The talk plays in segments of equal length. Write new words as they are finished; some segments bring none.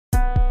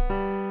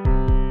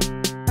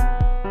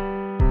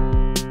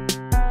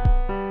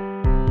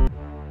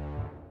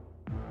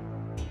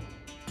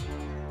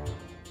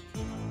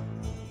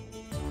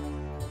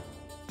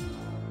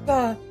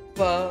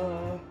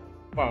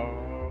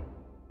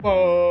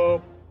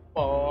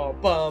Bum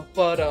bum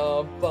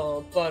ba-dum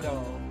bum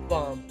ba-dum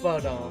bum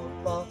ba-dum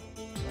bum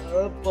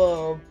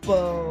bum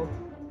bum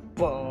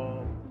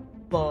bum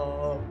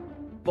bum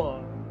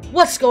bum.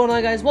 What's going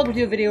on, guys? Welcome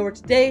to a video where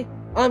today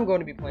I'm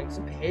going to be playing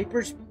some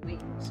Papers, Please.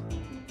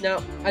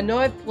 Now, I know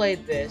I've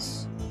played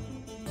this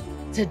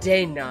to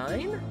day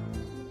 9.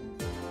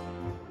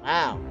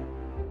 Wow,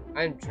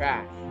 I'm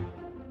trash.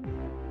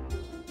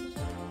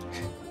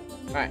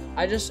 Alright,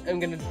 I just am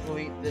gonna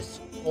delete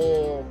this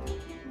whole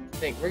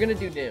thing. We're gonna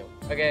do new,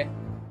 okay?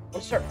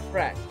 Let's start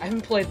fresh. I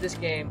haven't played this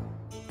game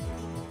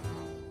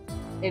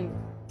in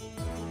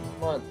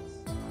months.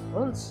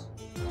 Months?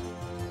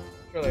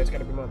 Surely it's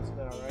gotta be months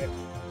now, right?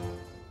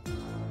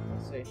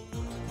 Let's see.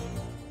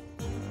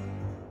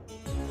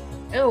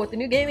 Oh, with the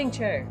new gaming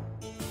chair.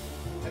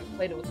 I haven't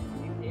played it with the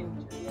new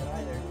gaming chair yet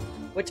either.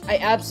 Which I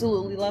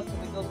absolutely love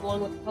because it goes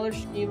along with the color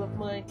scheme of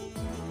my,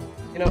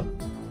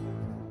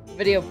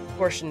 video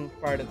portion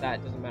part of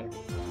that. Doesn't matter.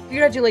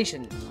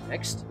 Congratulations.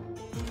 Next.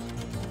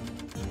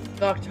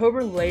 The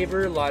October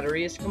Labor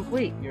Lottery is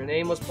complete. Your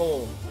name was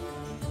pulled.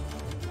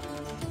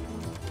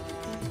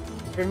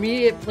 For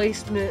immediate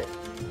placement,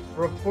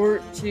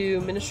 report to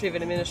Ministry of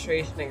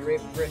Administration at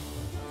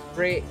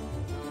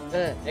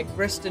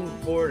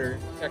Greston Border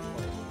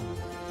Checkpoint.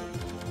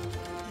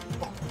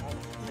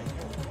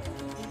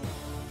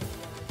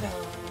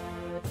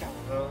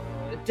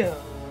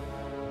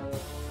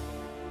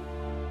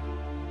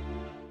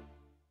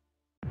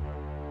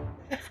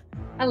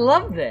 I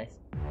love this.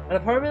 An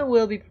apartment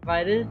will be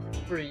provided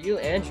for you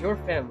and your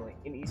family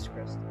in East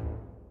Creston.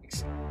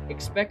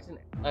 Expect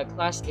a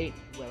Class 8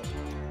 dwelling.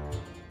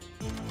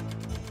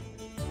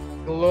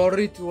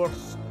 Glory to our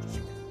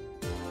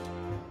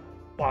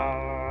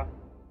ba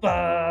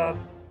ba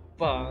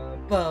ba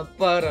ba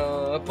ba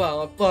da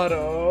ba ba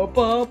da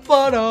ba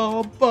ba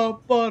da ba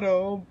ba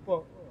da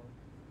ba.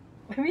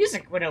 My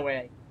music went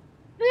away.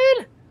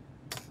 Man.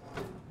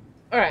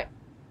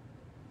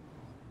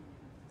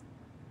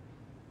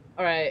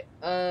 Alright,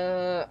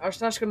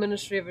 Arstoshka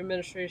Ministry of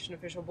Administration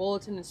Official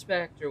Bulletin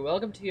Inspector.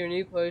 Welcome to your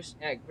new post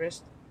at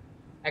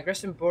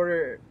Greston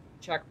Border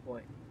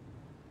Checkpoint.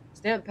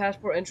 Stamp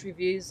passport, entry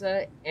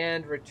visa,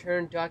 and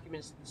return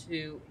documents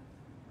to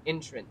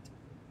entrant.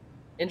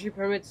 Entry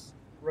permits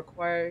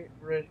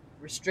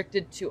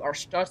restricted to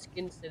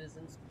Arstoshkan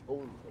citizens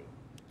only.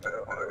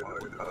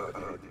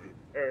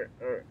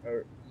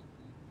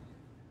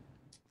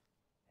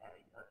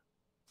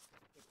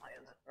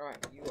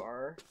 Alright, you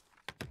are...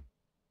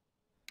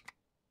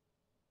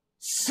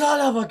 Son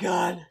of a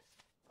gun!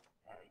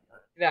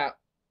 Get out.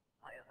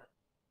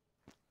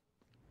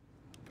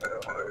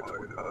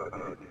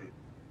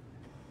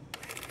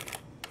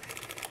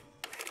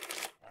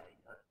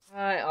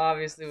 I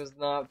obviously was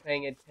not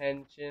paying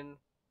attention.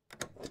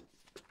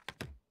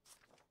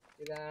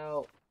 Get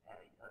out.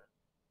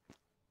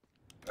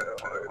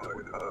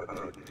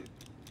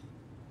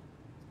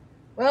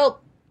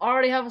 Well, I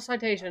already have a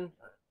citation.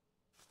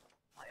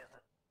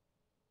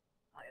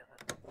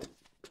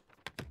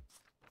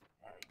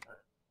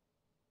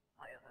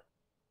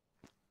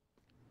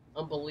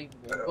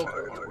 Unbelievable. Go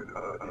for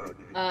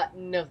it.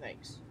 No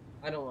thanks.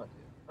 I don't want to.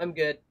 I'm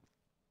good.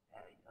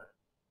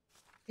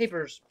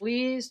 Papers,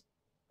 please.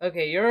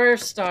 Okay, you're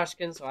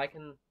Stoshkin, so I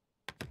can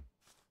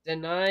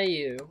deny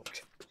you.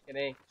 Just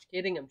kidding. Just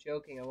kidding, I'm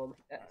joking. I won't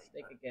make that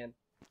mistake again.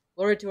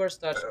 Glory to our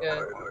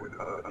Stoshka.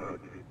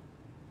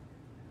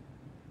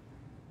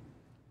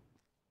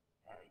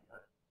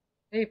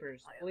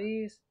 Papers,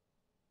 please.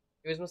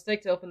 It was a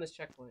mistake to open this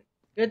checkpoint.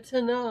 Good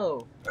to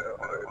know.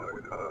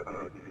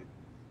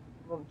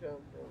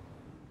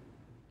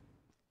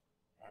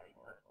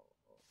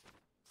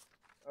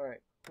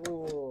 Alright,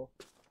 cool.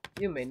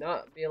 You may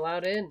not be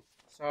allowed in.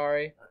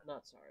 Sorry.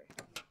 Not sorry.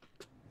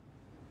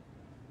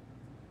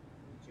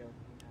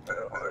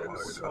 I'm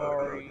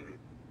sorry.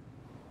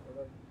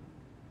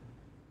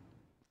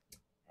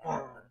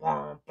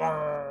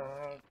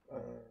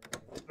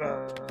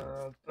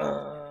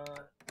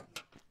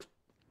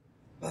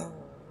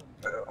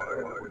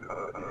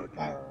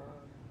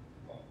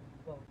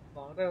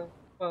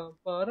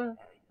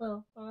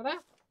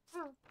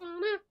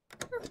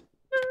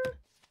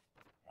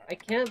 I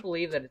can't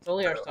believe that it's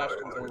only our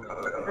Stoshkans only.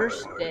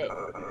 First day.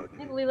 Can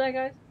you believe that,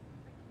 guys?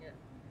 I can't.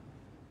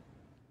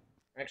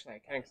 Actually, I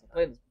can because I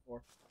played this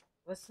before.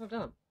 That's so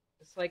dumb.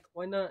 It's like,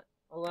 why not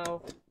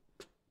allow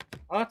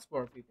lots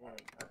more people in?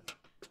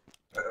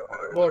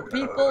 More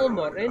people,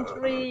 more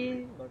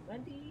entry, more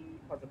money,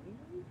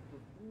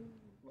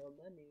 more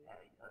money.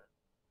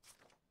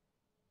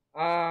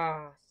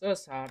 Ah, so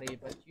sorry,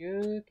 but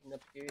you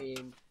cannot go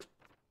in.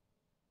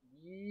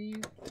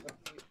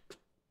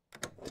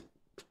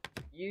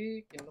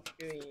 You cannot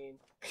go in.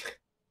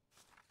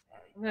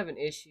 I'm having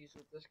issues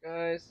with this,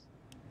 guys.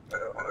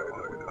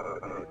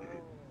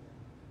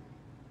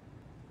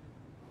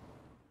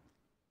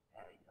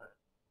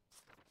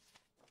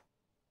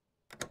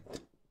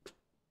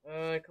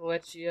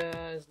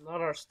 Kolechia is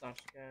not our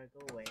Stoshka.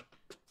 Go away.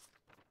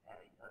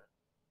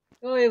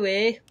 Go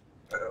away.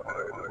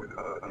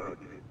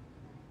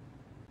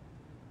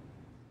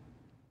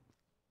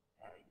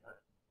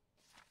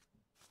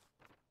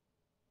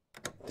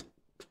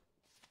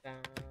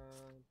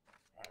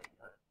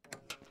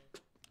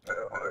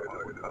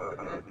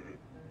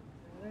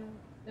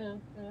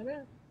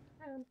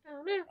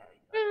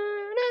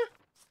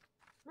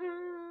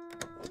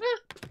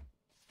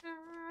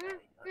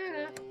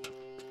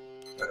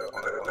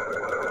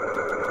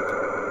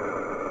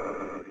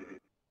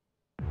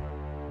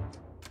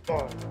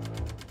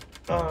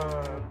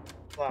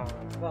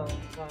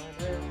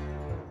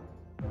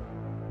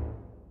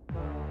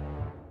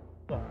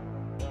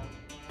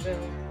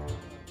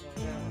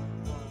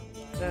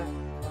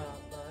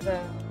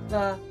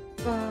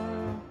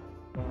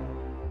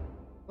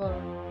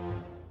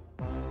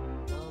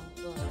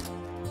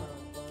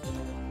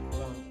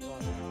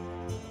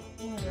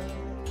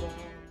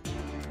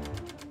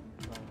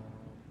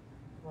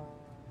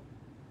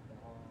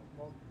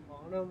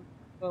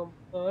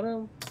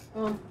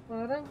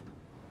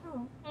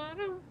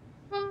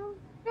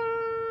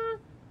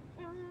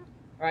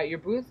 Alright, your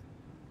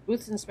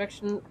booth's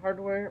inspection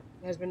hardware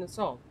has been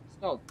installed.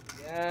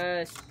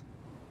 Yes.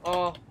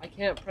 Oh, I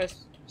can't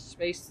press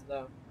space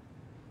though.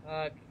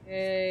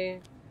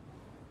 Okay.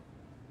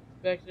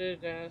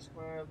 Inspected desk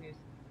where these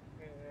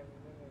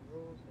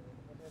rules.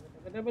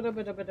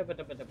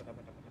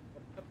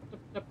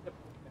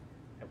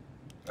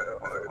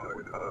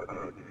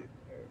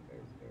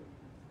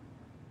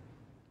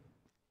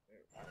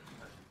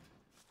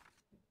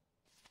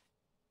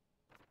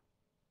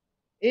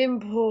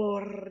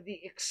 Import. The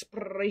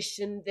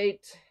expiration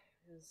date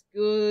is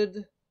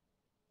good.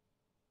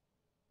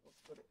 We'll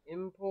put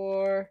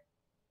import.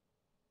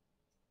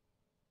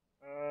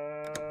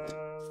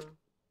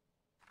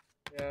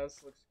 Yeah,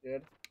 this looks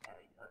good.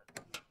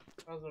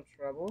 Cause no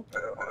trouble.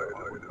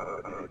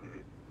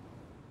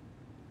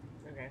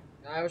 Okay,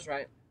 I was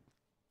right.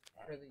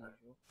 Per the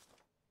usual.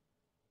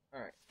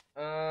 Alright.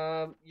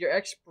 Your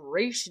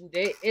expiration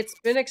date. It's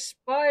been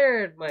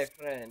expired, my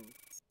friend.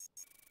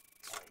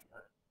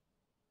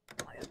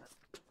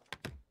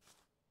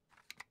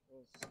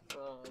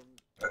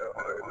 I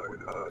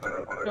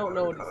don't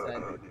know what he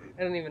said.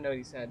 I don't even know what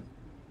he said.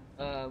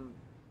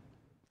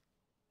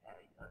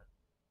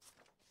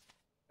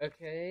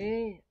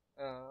 Okay.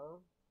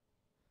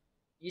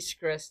 East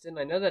Creston.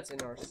 I know that's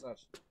in our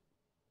stuff.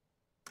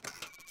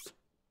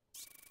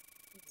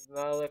 Does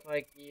not look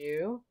like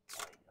you.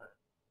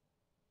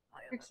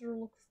 Picture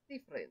looks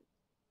different.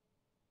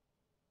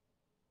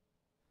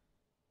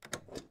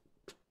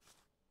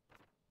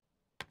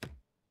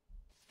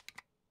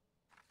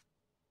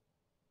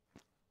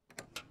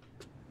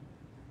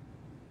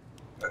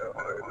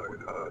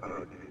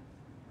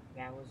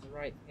 That was the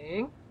right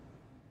thing.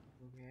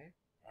 Okay.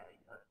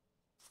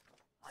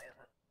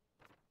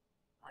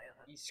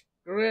 East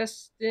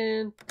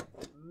Creston.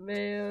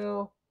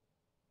 Mail.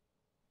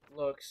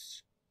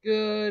 Looks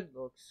good.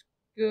 Looks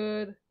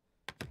good.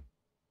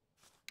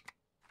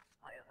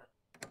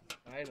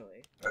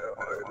 Finally.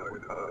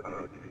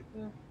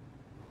 Yeah.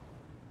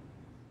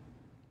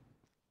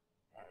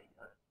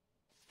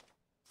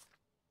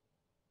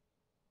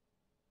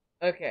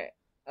 Okay.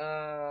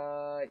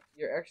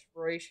 Your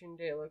expiration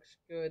date looks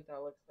good.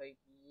 That looks like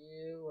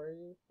you. Where are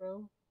you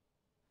from?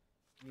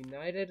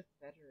 United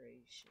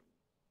Federation.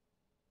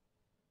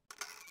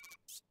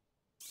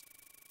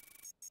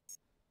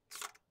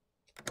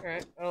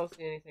 Alright, I don't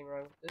see anything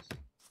wrong with this.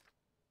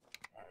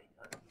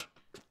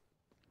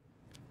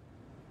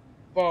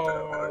 Boom.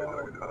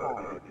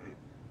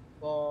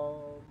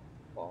 Boom.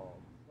 Boom.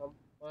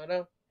 And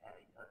I'm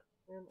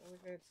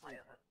gonna see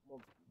more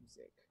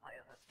music.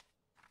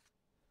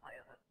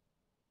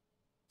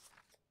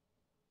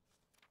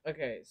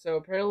 Okay, so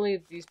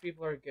apparently these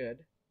people are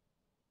good.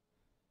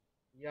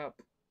 Yup.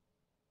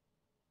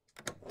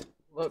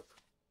 Look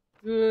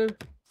good.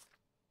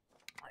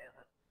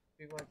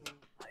 People I can...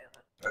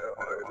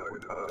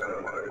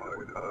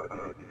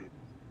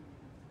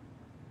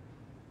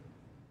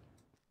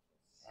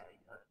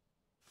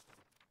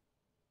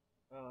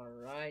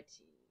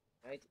 Alrighty.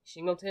 Right.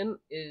 Shingleton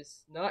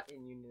is not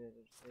in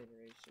United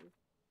Federation.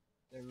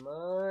 They're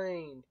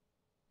mine.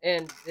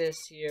 And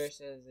this here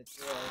says it's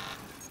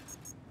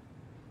yours.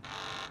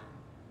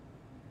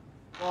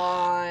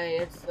 Why?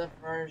 It's the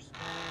first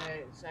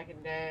day,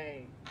 second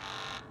day.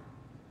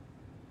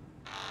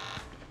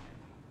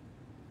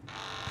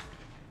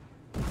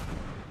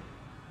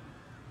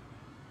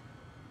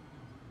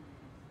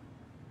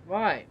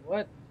 Why?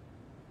 What?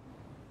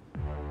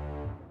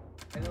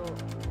 I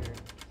don't.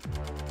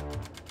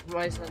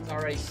 My son's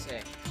already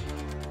sick.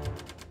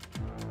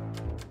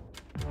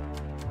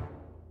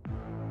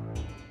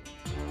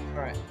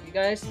 Alright, you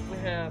guys can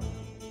have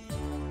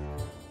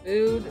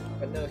food,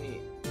 but no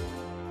heat.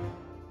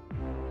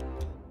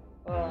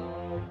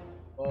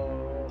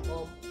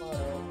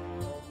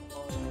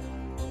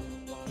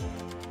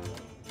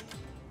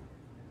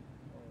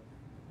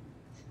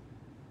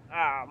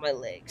 Ah, my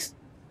legs.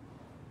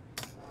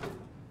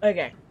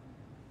 Okay.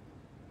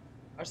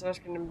 Our South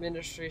African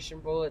administration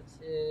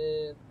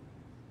bulletin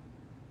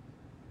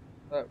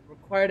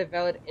required a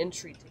valid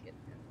entry ticket.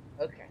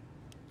 Okay.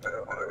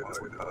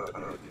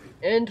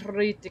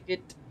 Entry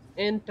ticket.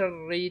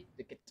 Entry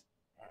ticket.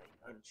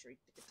 Entry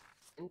ticket.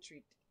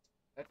 Entry ticket.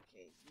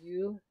 Okay,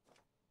 you.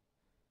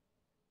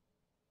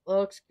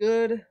 Looks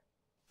good.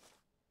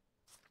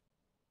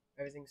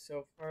 Everything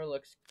so far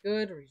looks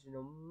good.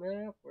 Regional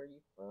map. Where are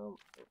you from?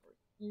 Over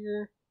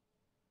here.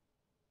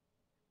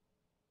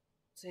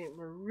 St.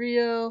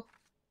 Maria.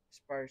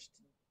 Expires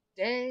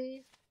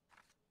today.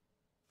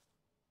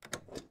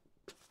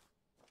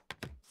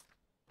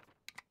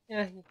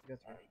 Yeah, you can go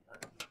through.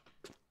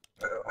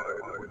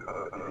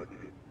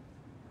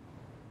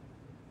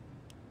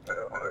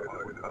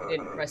 I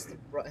didn't press the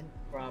button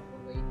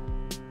properly.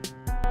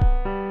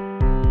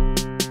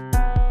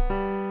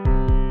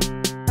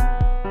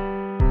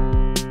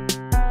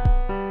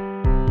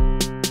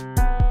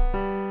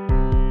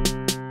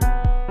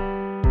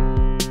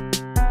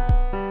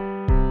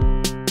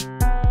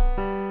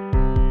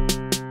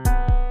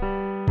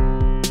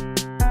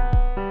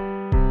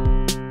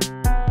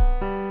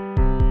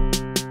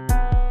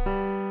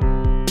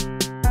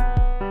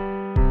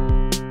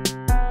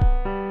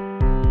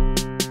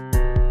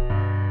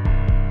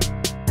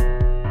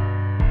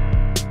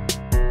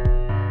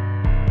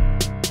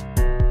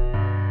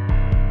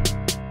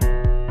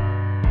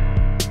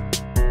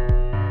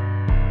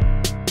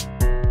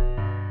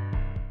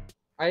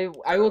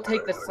 I will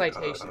take the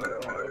citation,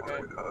 okay?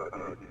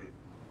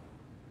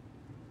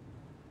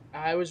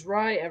 I was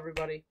right,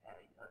 everybody.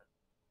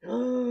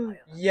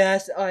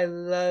 Yes, I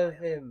love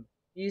him.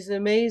 He's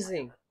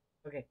amazing.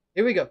 Okay,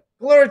 here we go.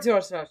 Glory to our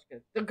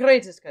Sashkin, the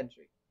greatest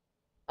country.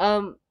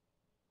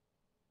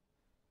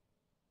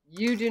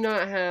 You do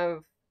not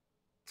have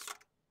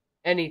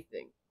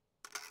anything.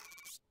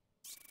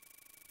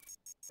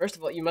 First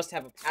of all, you must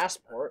have a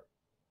passport.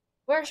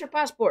 Where's your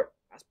passport?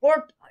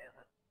 Passport?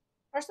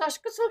 Our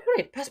Sashkin so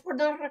great. Passport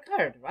not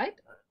required, right?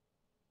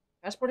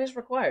 Passport is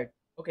required.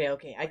 Okay,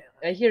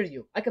 I hear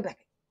you. I come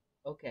back.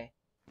 Okay.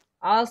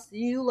 I'll see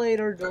you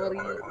later, Dory.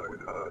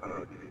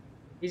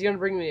 He's gonna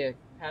bring me a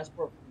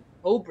passport from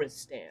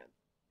Cobristan.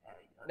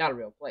 Not a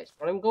real place,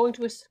 but I'm going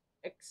to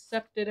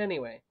accept it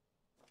anyway.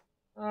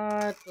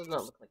 It does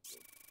not look like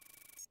you.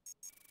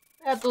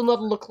 That do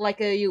not look like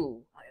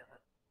you.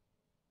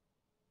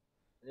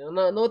 I do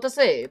not know what to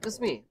say. It is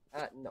me.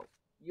 No.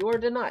 You are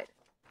denied.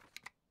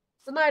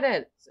 Denied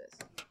access.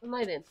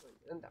 Denied entry.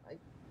 And I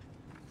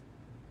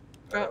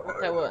forgot what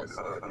that was.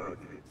 I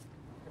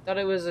thought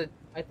it was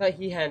I thought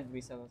he handed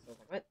me something. So I was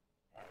like, what?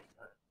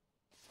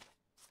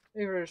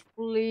 Favors,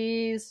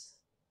 please.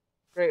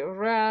 Great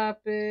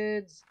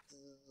Rapids.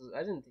 I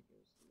didn't think it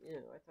was. You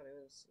know, I thought it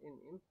was in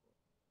import.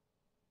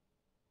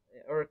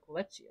 Or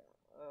Kolechia.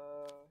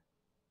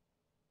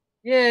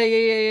 Yeah.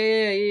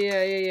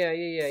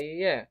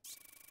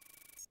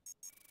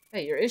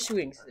 Hey, you're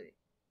issuing city.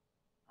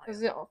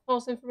 Because it's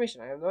false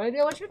information. I have no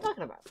idea what you're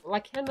talking about. Well,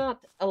 I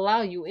cannot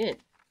allow you in.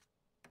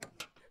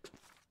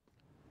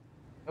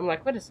 I'm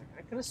like, wait a second.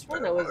 I could have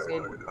sworn that was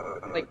in,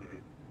 like,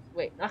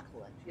 wait, not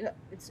Kolechia.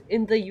 It's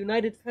in the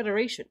United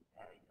Federation.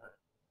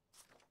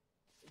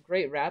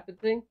 Great Rapid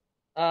thing.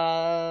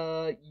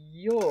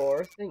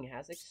 Your thing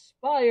has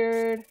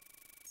expired.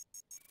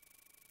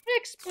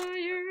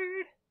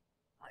 Expired.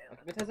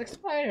 Document has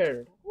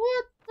expired.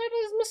 What? That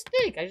is a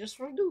mistake. I just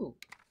renew.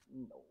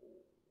 No.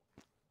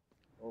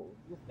 Oh,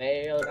 you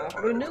failed after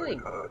renewing.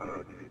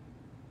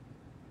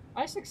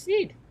 I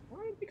succeed.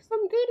 Why? Because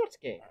I'm good at this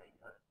game.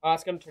 Oh,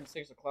 it's gonna turn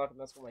 6 o'clock and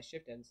that's when my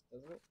shift ends,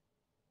 doesn't it?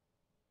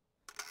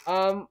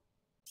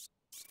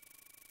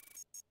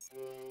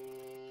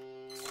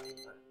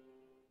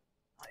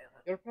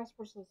 Your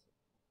passport says...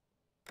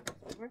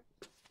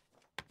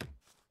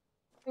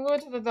 I'm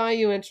going to deny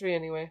you entry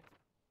anyway.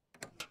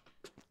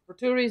 For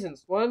 2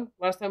 reasons. One,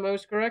 last time I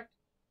was correct.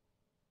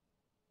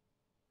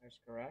 I was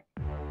correct.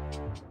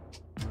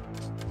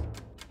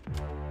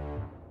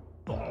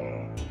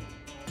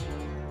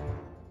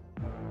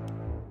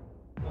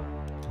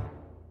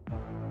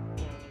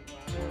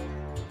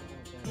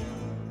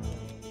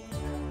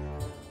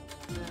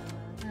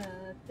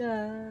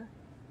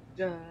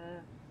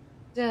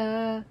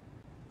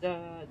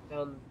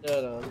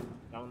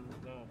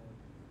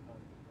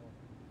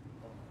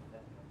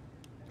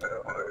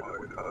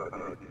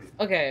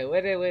 Okay,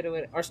 wait.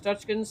 Our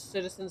Stuchkin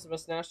citizens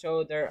must now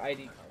show their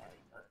ID card.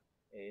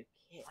 Okay.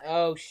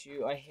 Oh,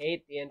 shoot. I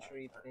hate the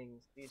entry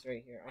things. These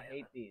right here. I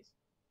hate these.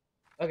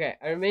 Okay,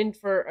 I remained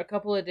for a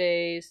couple of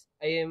days.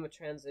 I am a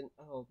transit.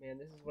 Oh, man,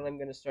 this is when I'm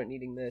going to start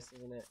needing this,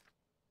 isn't it?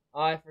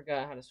 Oh, I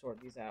forgot how to sort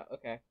these out.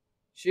 Okay.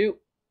 Shoot.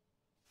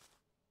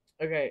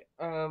 Okay,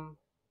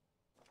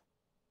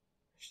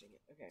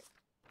 okay.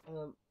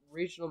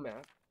 Regional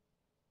map.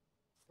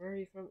 Where are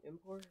you from?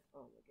 Import?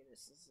 Oh my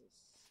goodness, this is...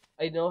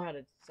 I know how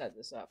to set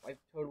this up. I've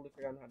totally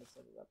forgotten how to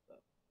set it up,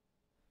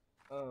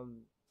 though.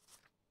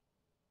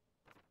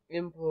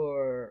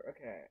 Import.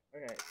 Okay.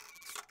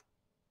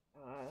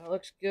 That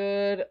looks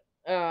good.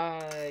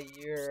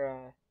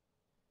 You're,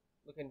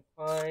 looking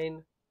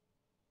fine.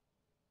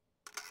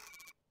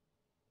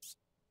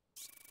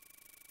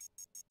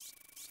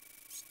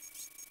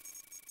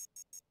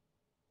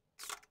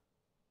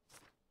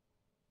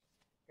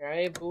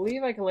 I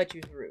believe I can let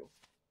you through.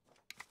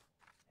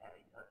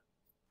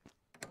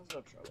 That's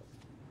no trouble.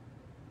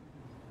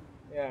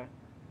 Yeah,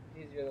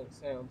 easier than it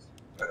sounds.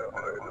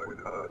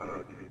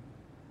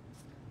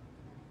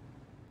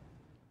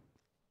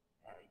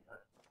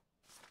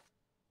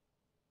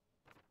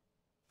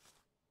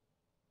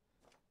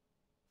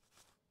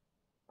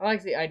 I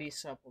like the ID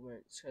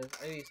supplements, because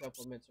ID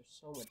supplements are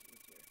so much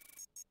easier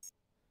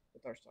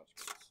with our touch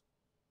screens.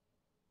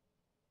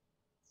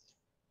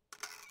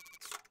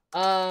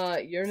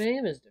 Your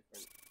name is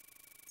different.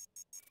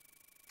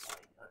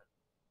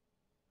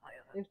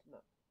 Seems to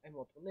not. I have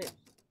multiple names.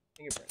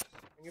 Fingerprints.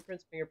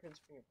 Fingerprints,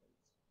 fingerprints, fingerprints.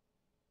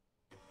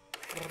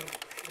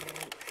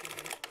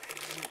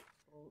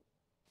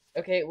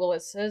 Okay, well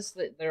it says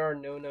that there are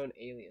no known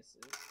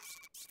aliases.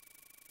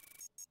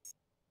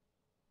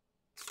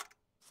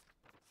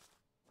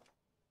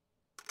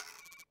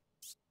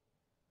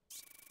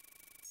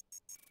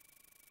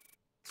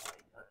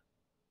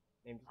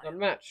 Name does not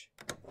match.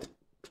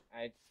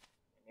 My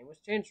name was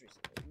changed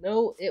recently.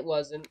 No, it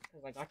wasn't,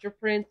 because I got your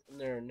print, and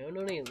there are no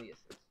known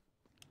aliases.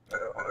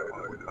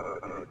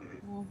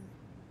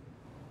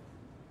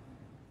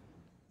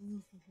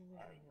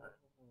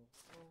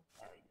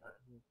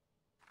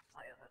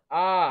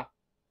 Ah!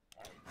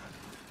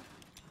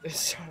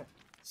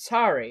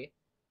 Sorry.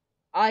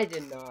 I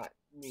did not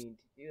mean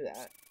to do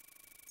that.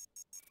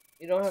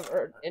 You don't have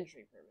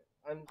entry permit.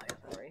 I'm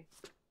sorry.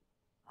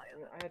 I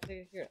have to take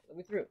it here. Let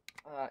me through.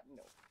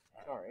 No.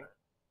 Sorry.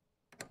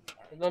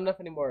 There's not enough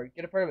anymore.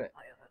 Get a permit.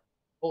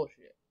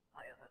 Bullshit.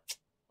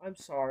 I'm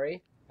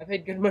sorry. I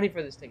paid good money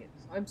for this ticket.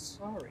 I'm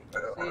sorry. See?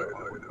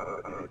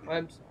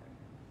 I'm sorry.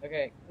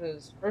 Okay,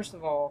 because first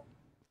of all,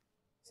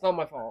 it's not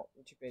my fault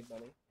that you paid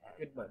money.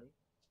 Good money.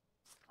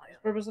 What's the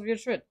purpose of your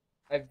trip?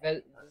 I've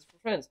this is for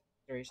friends.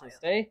 Duration of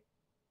stay?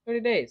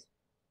 30 days.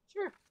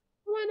 Sure.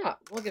 Why not?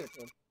 We'll give it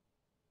to him.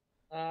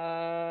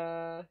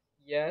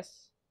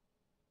 Yes.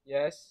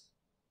 Yes.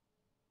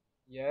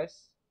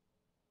 Yes.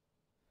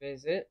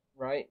 Visit.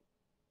 Right.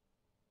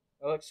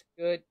 That looks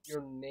good.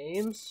 Your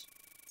names?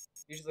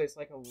 Usually it's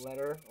like a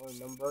letter or a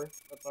number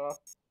that's off.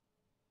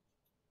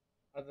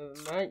 Other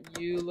than that,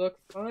 you look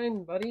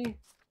fine, buddy.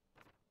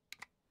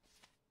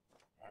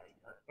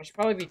 I should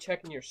probably be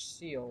checking your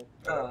seal,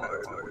 but...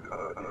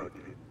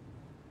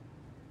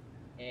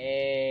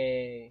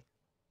 Hey.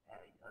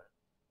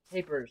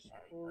 Papers,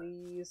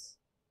 please.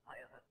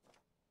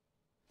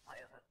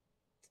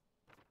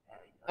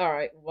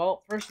 Alright,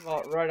 well, first of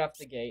all, right out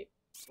the gate,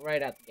 I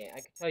can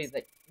tell you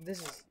that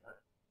this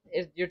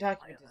is... your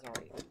document is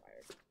already expired.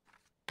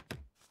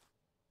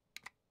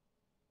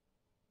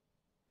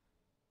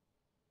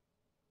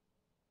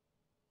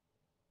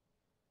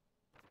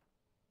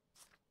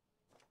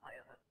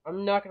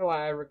 I'm not gonna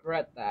lie, I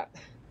regret that.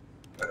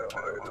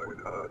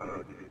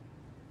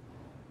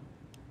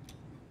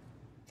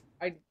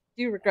 I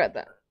do regret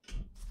that.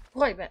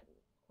 Quite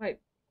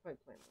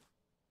plainly.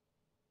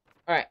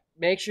 Alright,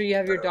 make sure you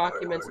have your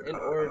documents in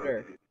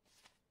order.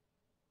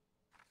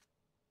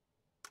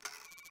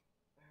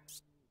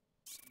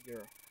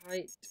 Your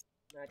height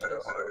matches.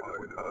 Your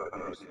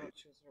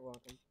selections are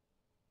welcome.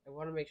 I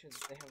want to make sure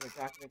that they have their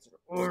documents in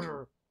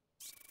order.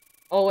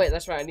 Oh wait,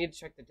 that's right. I need to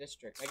check the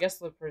district. I guess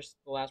the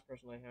last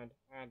person I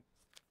had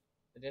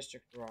the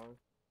district wrong.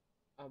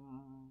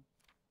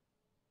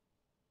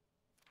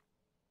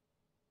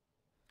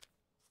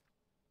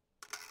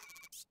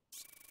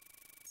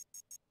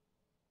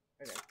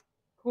 Okay.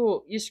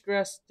 Cool. East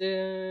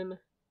Greston.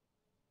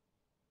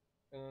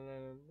 Date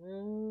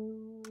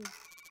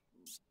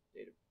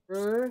of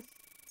birth.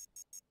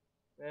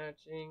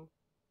 Matching.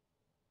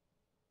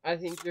 I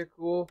think you're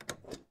cool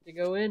to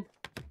go in.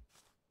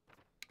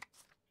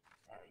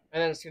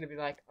 And then it's gonna be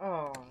like,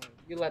 oh,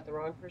 you let the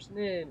wrong person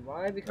in.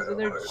 Why? Because of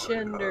their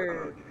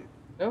gender.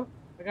 No?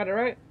 I got it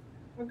right?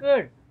 I'm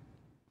good.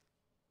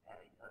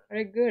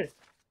 Alright, good.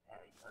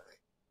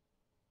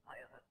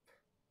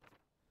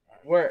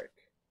 Work.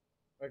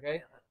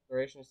 Okay.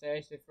 Duration of stay,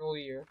 I say full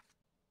year.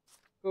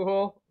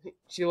 Cool.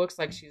 She looks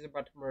like she's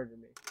about to murder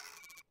me.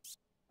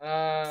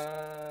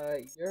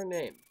 Your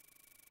name.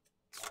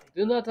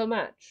 Do not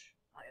match.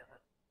 I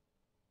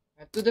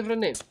have two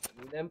different names.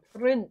 I need them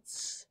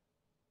prints.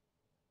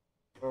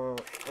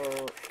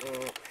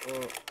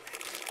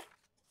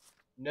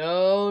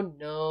 No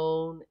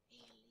known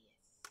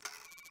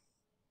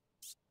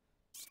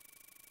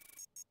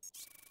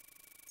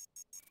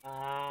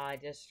alias.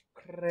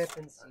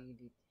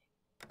 Discrepancy.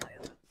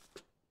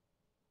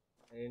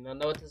 I do not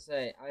know what to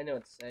say. I know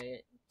what to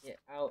say. Get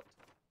out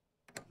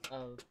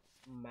of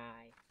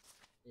my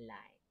life.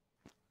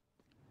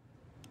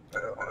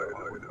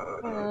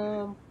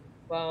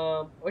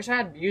 I wish I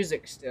had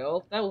music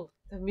still. The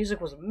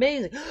music was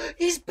amazing.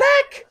 He's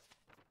back!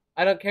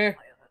 I don't care.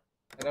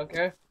 I don't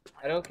care.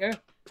 I don't care.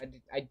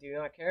 I do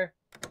not care.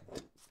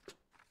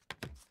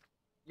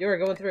 You are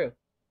going through.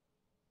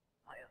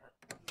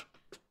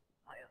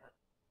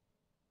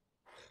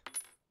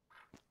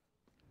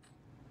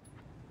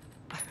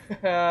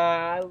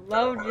 I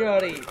love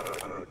Jody.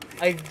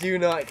 I do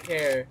not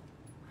care.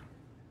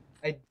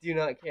 I do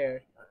not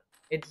care.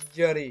 It's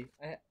Jody.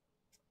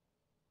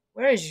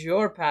 Where is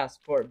your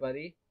passport,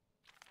 buddy?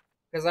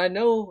 Because I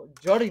know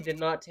Jody did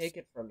not take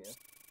it from you.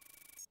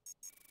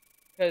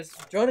 Because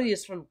Jody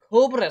is from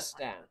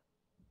Cobrestan.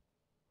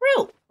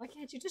 Bro, why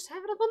can't you just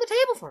have it up on the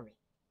table for me?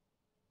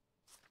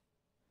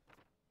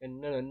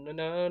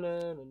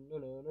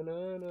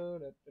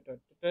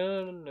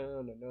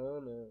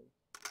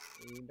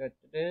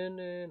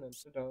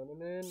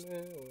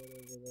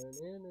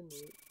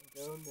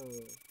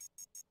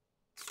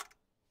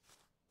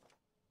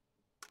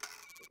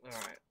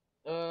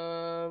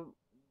 Alright.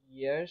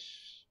 Yes.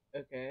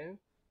 Okay.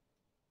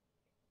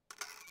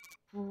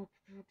 I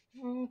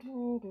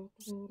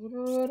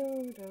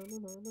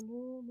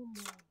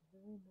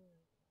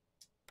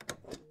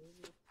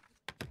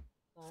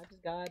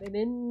just got it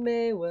in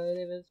me,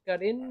 whatever's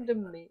got into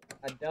me,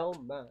 I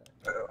don't mind.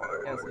 I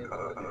can't sing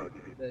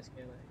this,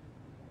 can I?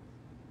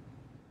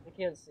 I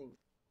can't sing.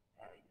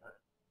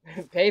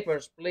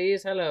 Papers,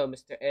 please. Hello,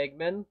 Mr.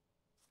 Eggman.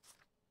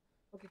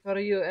 Okay, for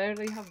you, I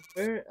already have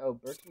Oh,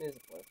 Burton is a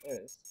place. There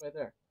it is, right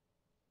there.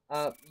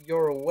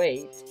 Your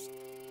weight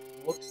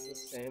looks the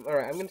same.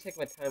 Alright, I'm gonna take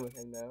my time with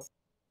him now.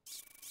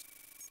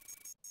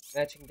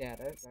 Matching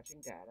data,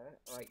 matching data.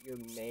 Alright, your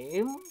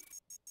name.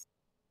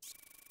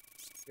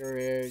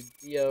 Your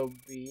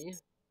DOB.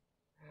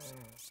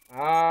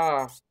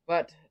 Ah,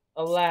 but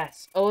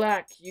alas,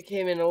 alack, you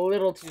came in a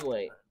little too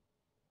late.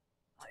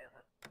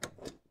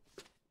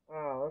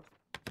 Oh,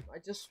 I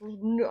just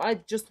renewed. I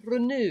just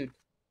renewed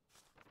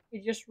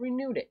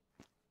it.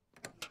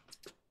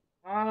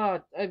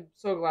 Ah, I'm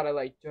so glad I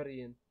like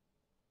Jodian.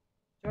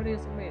 Jody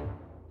is amazing.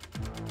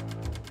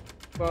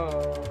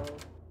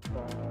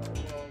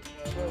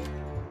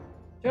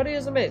 Jody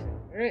is amazing,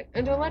 alright?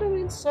 And to let him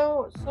in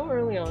so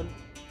early on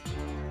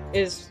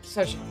is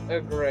such a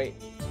great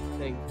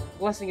thing.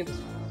 Blessing in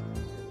disguise.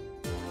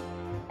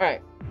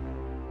 Alright.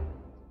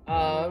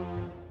 How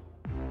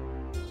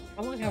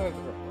long have I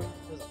been recording?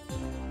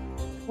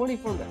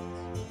 24 minutes.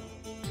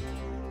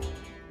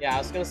 Yeah, I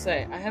was gonna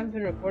say, I haven't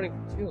been recording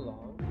for too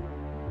long.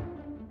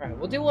 Alright,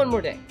 we'll do one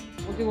more day.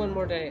 We'll do one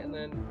more day, and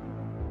then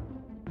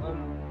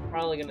I'm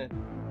probably gonna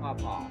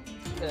pop off.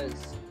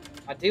 Because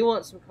I do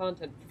want some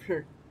content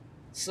for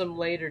some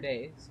later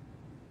days.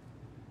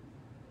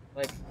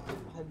 Like,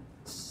 on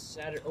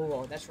Saturday.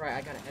 Oh, that's right,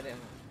 I gotta edit on.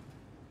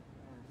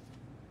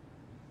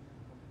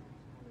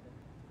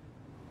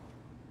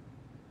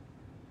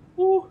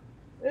 Oh,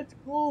 it's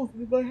cold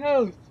in my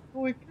house.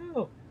 Holy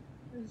cow.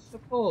 It's so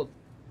cold.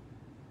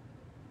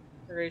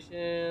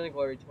 Declaration,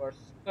 glory to our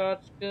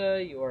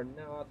Scotchka. You are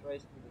now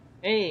authorized to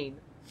detain.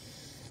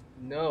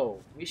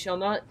 No, we shall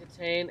not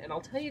detain, and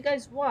I'll tell you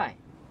guys why.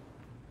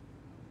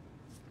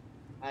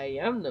 I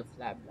am the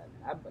flab lab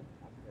lab, but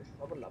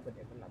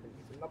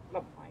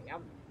I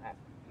am the flab.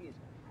 Jesus,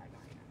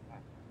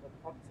 the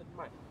toxic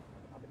mind.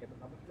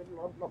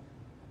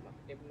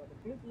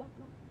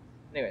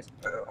 Anyways,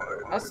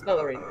 that's not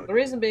the reason. The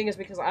reason being is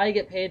because I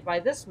get paid by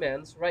this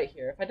man's right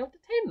here if I don't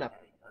detain them.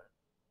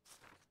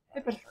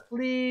 Paper,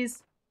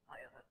 please.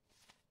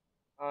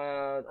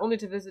 Only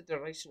to visit,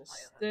 duration of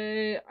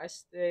stay. I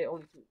stay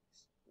only 2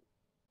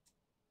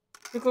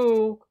 weeks.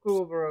 Cool,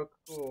 bro,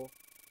 cool.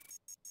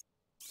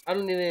 I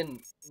don't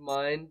even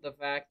mind the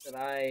fact that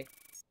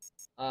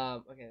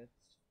okay,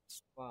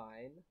 that's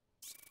fine.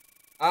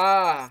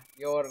 Ah,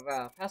 your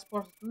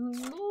passport.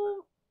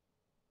 No.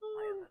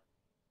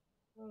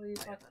 What are you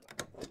talking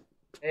about?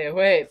 Hey,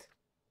 wait.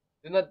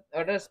 Do not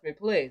arrest me,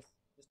 please.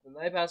 Just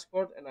deny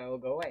passport and I will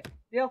go away.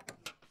 Deal?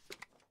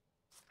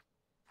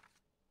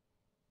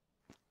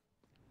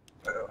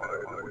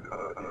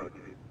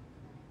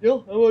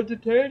 Deal? I won't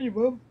detain you,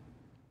 Mom.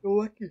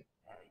 You're lucky.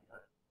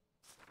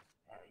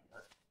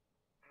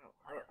 Ow,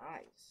 her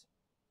eyes.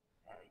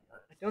 I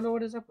don't know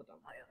what is up with them.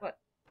 What?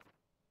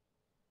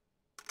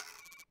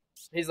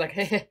 He's like,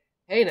 hey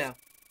now.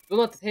 Do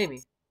not detain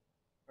me.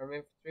 Or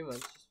maybe for 3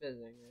 months, just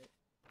visiting, right?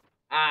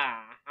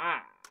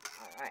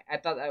 I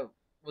thought that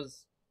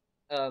was,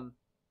 not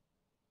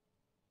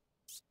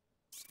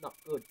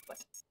good, but,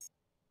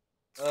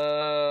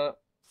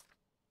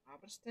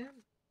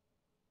 Abristan?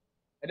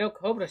 I know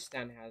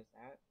Cobristan has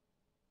that.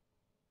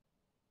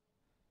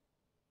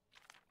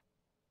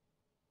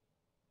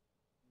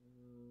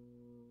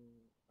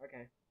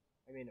 Okay.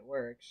 I mean, it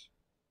works.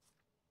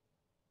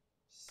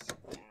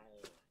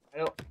 Scal. I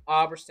know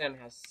Abristan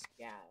has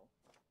Scal.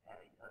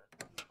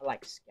 I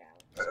like Scal.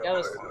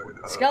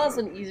 Scal is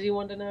an easy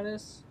one to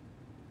notice.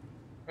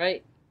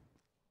 Right?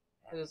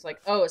 Because it's like,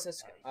 oh, it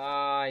says,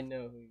 I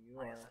know who you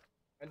are.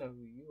 I know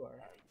who you are.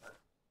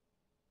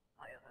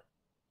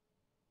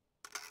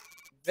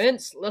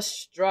 Vince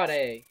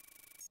Lestrade.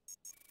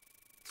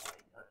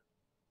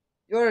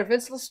 You're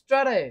Vince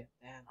Lestrade.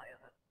 Damn.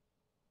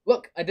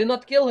 Look, I did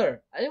not kill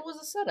her. It was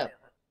a setup.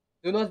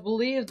 Do not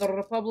believe the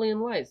Republican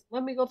lies.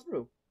 Let me go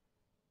through.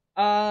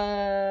 No.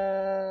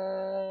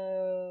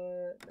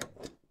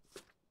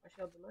 I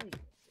shall deny you.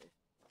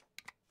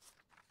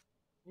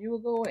 You will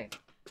go away.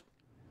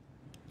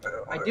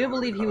 I do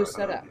believe he was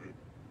set up.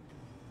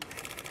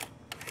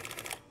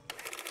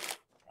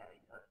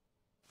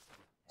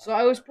 So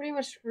I was pretty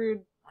much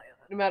screwed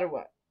no matter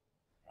what.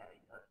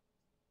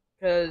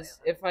 Because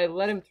if I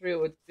let him through,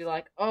 it would be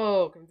like,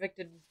 oh,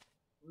 convicted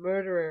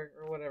murderer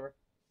or whatever.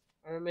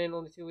 I remain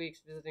only 2 weeks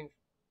visiting.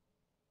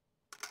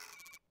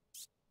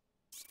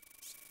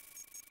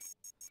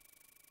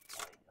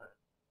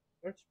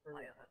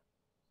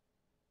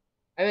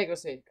 I make a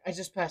mistake. I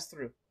just passed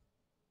through.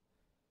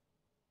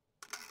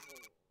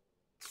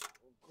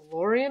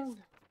 Glorian?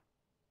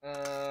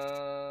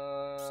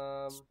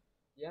 Yeah.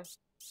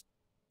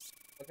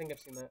 I think I've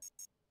seen that.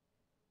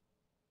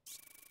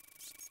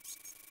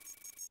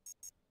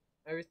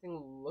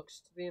 Everything looks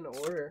to be in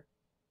order.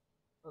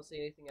 I don't see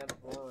anything out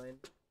of line.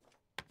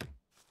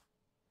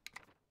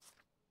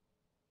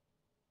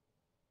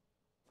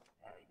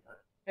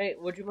 Hey,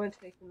 would you mind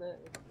taking that?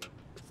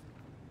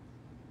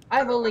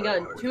 I've only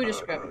gotten 2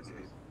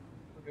 discrepancies.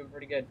 We're doing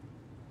pretty good.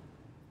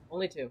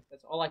 Only 2.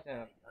 That's all I can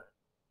have.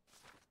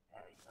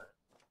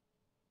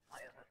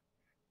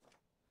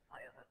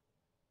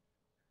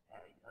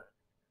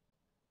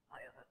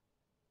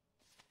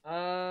 We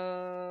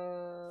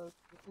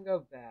can go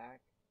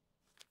back.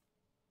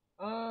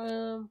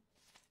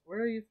 Where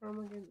are you from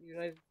again?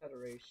 United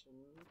Federation.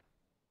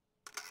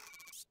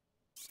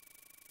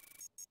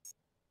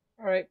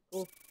 Alright,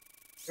 cool.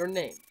 Your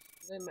names.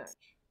 Do they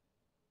match?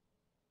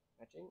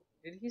 Matching?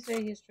 Did he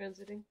say he's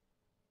transiting?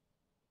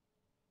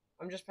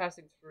 I'm just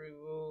passing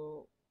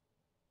through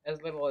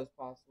as little as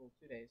possible.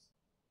 2 days.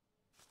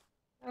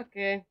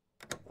 Okay.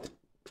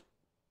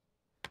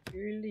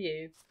 Really?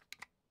 It's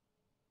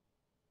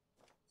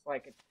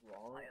like it's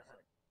wrong. It's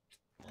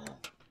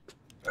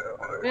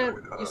like... Man,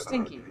 you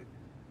stinky. Do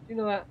you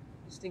know that?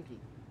 You stinky.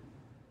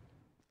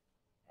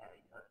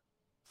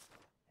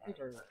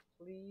 Papers,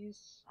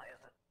 please.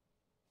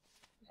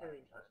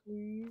 Papers,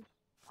 please.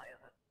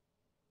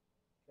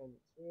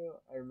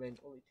 I remained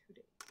only 2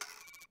 days.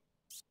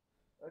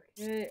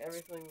 Okay,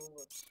 everything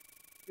looks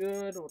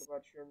good. What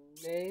about your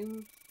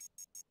name?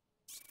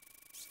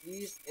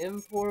 Please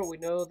import. We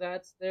know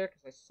that's there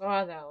because I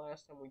saw that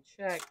last time we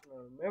checked, and I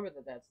remember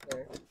that that's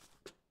there.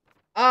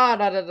 Ah,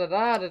 da da da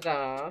da da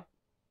da.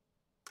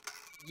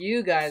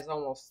 You guys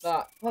almost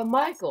thought, but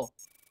Michael,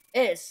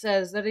 it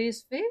says that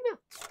he's female.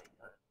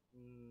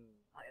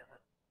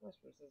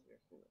 Passport says you're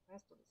female.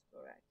 Passport is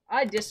correct.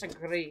 I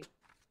disagree.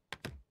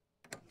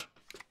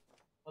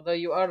 Although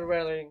you are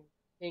wearing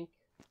pink.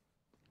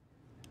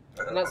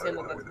 I'm not saying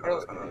that that's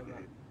girls' color. I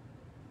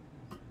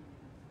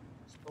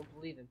just don't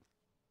believe him.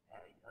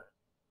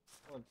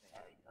 One thing.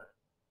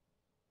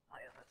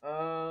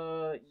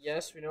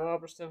 Yes, we know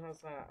Albertson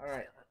has that.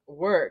 Alright.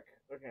 Work.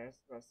 Okay, I was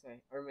about to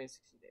say. I remain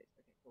 60 days.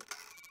 Okay, cool.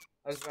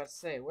 I was about to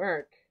say,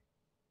 work.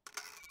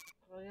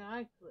 Oh yeah,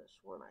 I could have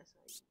sworn I saw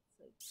you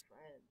say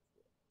trans.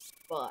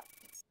 But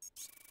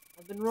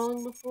I've been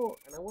wrong before,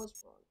 and I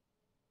was wrong.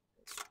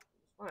 It was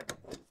fine.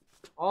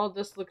 All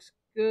this looks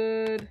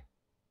good.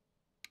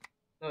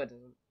 No, it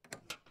doesn't.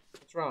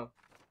 It's wrong.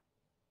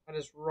 That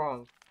is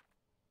wrong.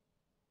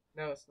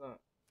 No, it's not.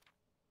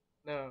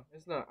 No,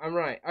 it's not. I'm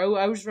right. I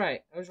was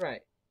right. I was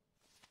right.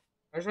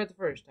 I was right the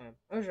first time.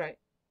 I was right.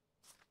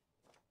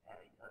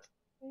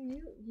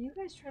 You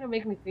guys trying to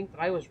make me think that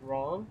I was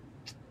wrong?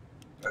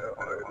 I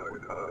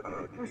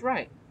was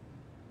right.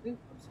 I'm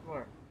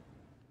smart.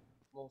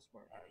 I'm a little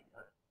smart.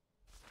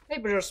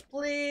 Papers,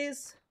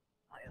 please.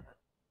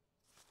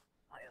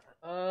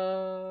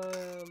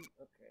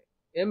 Okay.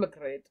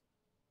 Immigrate.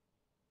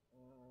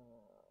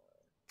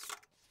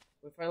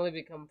 We finally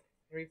become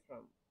free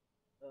from.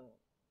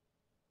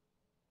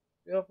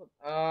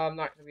 I'm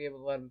not gonna be able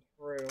to let him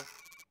through.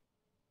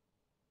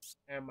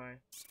 Am I?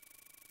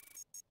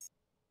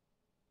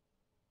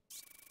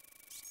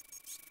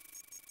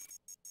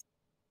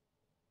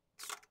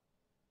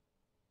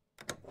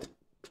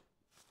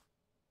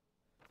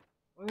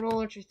 I'm gonna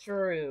let you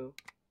through.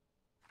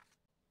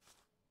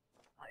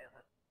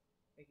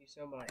 Thank you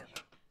so much.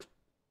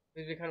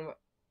 Please be kind of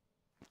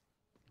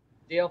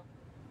deal.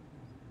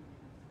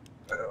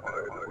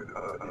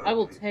 I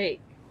will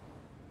take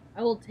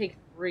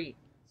 3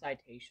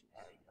 citations.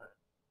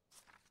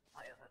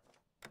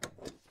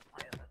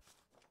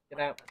 Get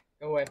out.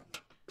 Go away.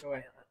 Go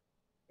away.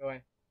 Go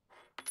away.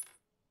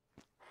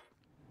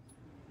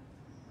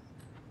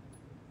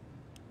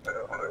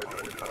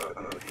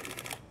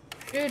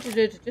 Okay,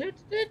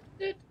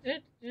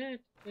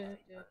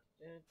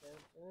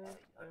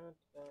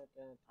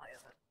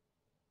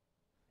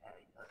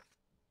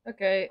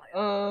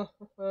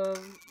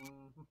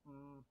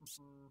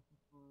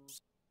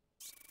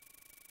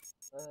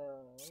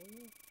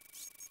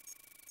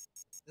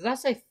 does that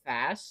say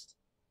fast?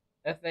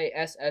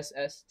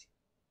 F-A-S-S-S-T?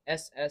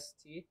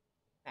 S-S-T?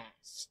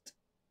 Fast.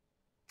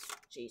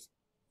 Jeez.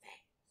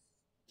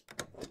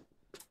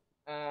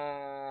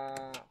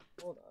 Fast.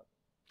 Hold up.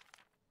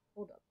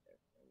 Hold up there,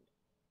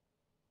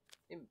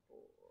 friend.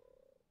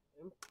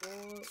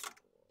 Import.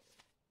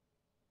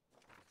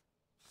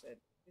 Said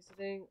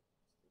visiting.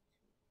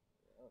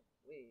 12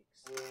 weeks.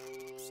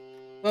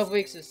 12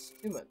 weeks is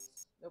 2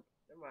 months. Nope,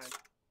 never mind.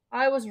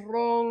 I was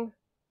wrong.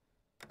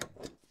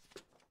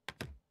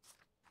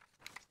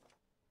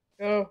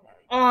 Go.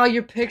 Oh,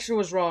 your picture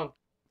was wrong.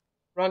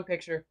 Wrong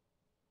picture.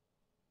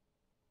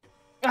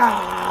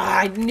 Ah,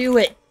 I knew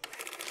it.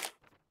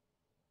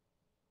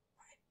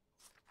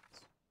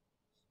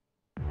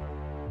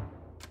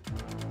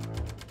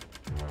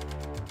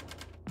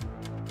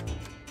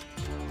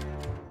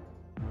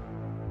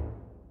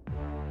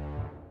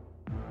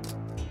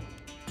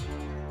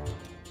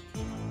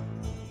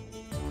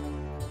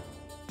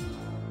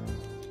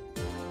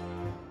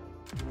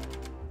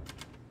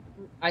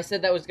 I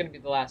said that was gonna be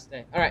the last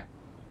day. Alright.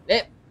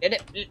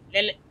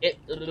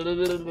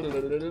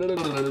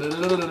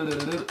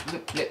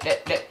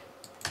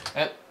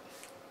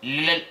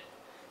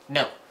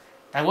 No,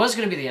 that was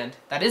gonna be the end.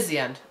 That is the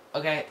end.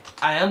 Okay,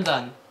 I am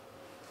done.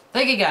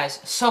 Thank you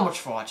guys so much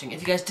for watching.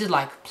 If you guys did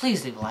like,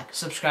 please leave a like,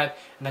 subscribe,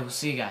 and I will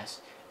see you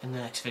guys in the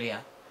next video.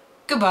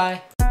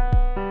 Goodbye.